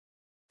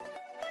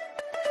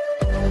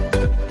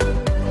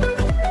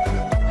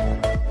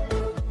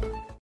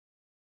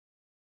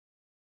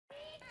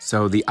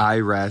So the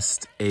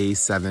iRest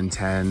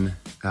A710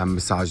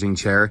 massaging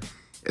chair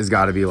has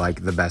got to be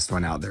like the best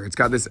one out there. It's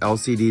got this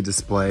LCD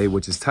display,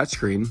 which is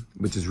touchscreen,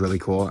 which is really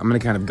cool. I'm gonna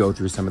kind of go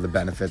through some of the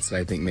benefits that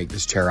I think make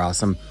this chair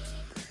awesome.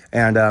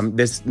 And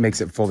this makes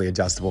it fully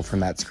adjustable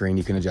from that screen.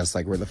 You can adjust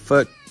like where the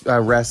foot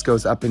rest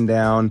goes up and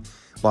down,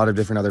 a lot of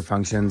different other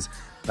functions.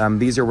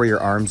 These are where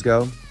your arms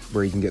go,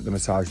 where you can get the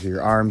massage through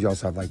your arms. You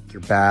also have like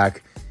your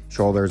back,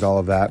 shoulders, all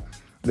of that.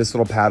 This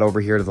little pad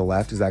over here to the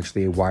left is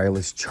actually a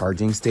wireless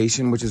charging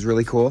station, which is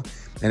really cool.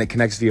 And it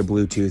connects via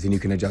Bluetooth, and you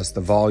can adjust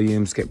the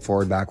volume, skip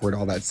forward, backward,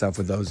 all that stuff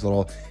with those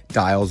little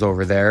dials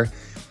over there.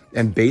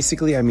 And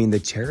basically, I mean, the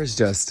chair is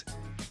just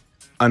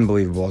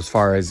unbelievable as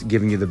far as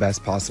giving you the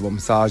best possible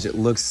massage. It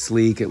looks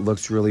sleek, it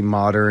looks really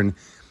modern.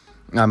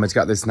 It's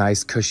got this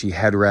nice cushy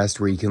headrest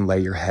where you can lay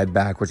your head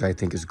back, which I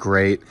think is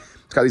great.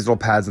 It's got these little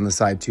pads on the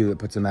side too that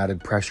put some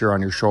added pressure on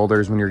your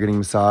shoulders when you're getting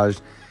massaged.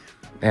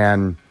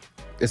 And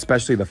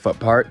especially the foot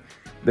part.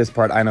 This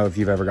part, I know if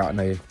you've ever gotten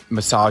a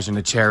massage in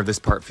a chair, this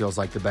part feels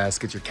like the best.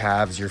 Get your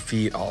calves, your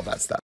feet, all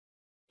that stuff.